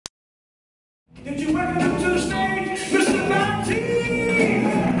Did you welcome him to the stage, Mr. Baatin?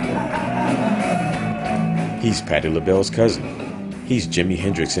 He's Patti LaBelle's cousin. He's Jimi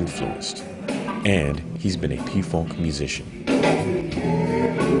Hendrix influenced. And he's been a P-Funk musician.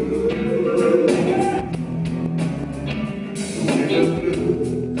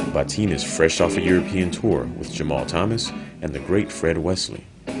 Baatin is fresh off a European tour with Jamal Thomas and the great Fred Wesley.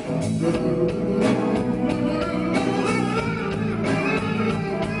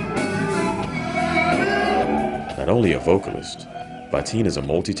 Not only a vocalist, Baatin is a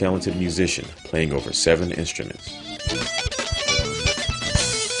multi-talented musician playing over 7 instruments.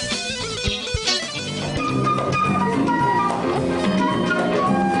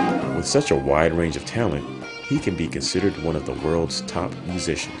 With such a wide range of talent, he can be considered one of the world's top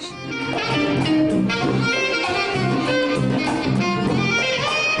musicians.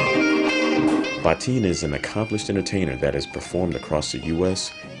 Baatin is an accomplished entertainer that has performed across the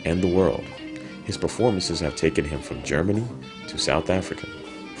U.S. and the world. His performances have taken him from Germany to South Africa,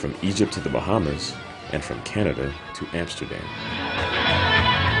 from Egypt to the Bahamas, and from Canada to Amsterdam.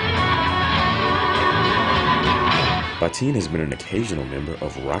 Baatin has been an occasional member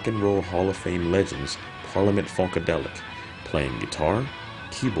of Rock and Roll Hall of Fame legends Parliament Funkadelic, playing guitar,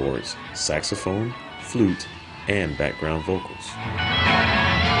 keyboards, saxophone, flute, and background vocals.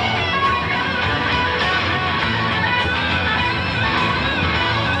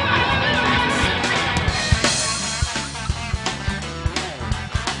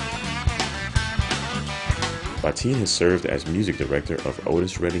 Baatin has served as music director of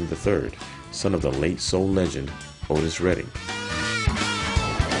Otis Redding III, son of the late soul legend Otis Redding.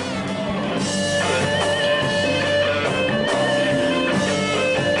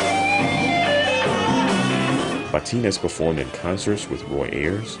 Baatin has performed in concerts with Roy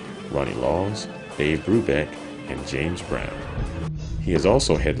Ayers, Ronnie Laws, Dave Brubeck, and James Brown. He has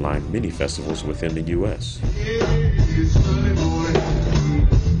also headlined many festivals within the U.S.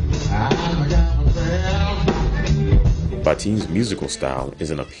 Baatin's musical style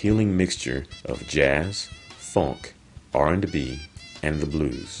is an appealing mixture of jazz, funk, R&B, and the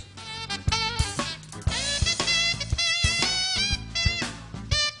blues.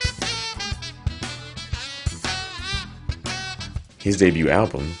 His debut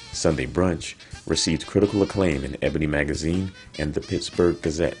album, Sunday Brunch, received critical acclaim in Ebony Magazine and the Pittsburgh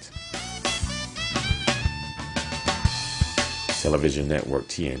Gazette. Television network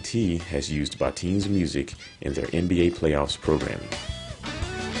TNT has used Baatin's music in their NBA playoffs programming.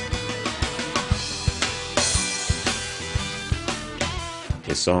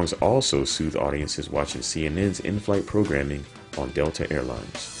 His songs also soothe audiences watching CNN's in-flight programming on Delta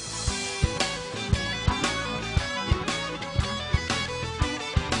Airlines.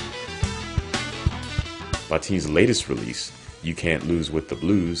 Baatin's latest release, You Can't Lose with the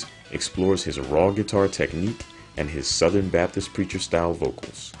Blues, explores his raw guitar technique and his Southern Baptist preacher-style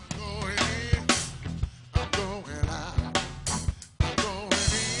vocals.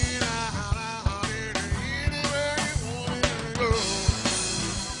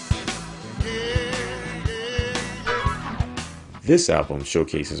 This album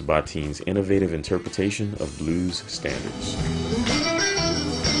showcases Baatin's innovative interpretation of blues standards.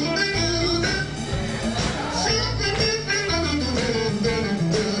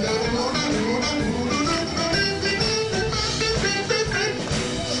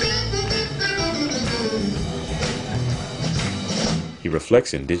 He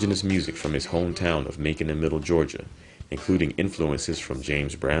reflects indigenous music from his hometown of Macon and Middle Georgia, including influences from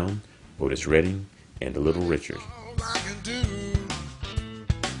James Brown, Otis Redding, and Little Richard.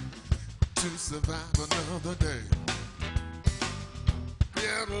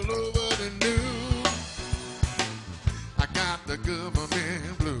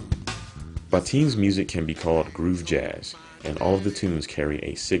 Baatin's music can be called groove jazz, and all of the tunes carry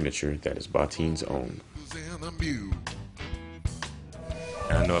a signature that is Baatin's own.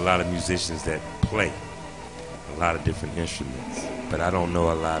 I know a lot of musicians that play a lot of different instruments, but I don't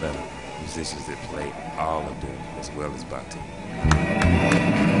know a lot of musicians that play all of them as well as Baatin.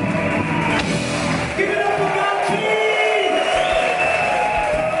 Give it up!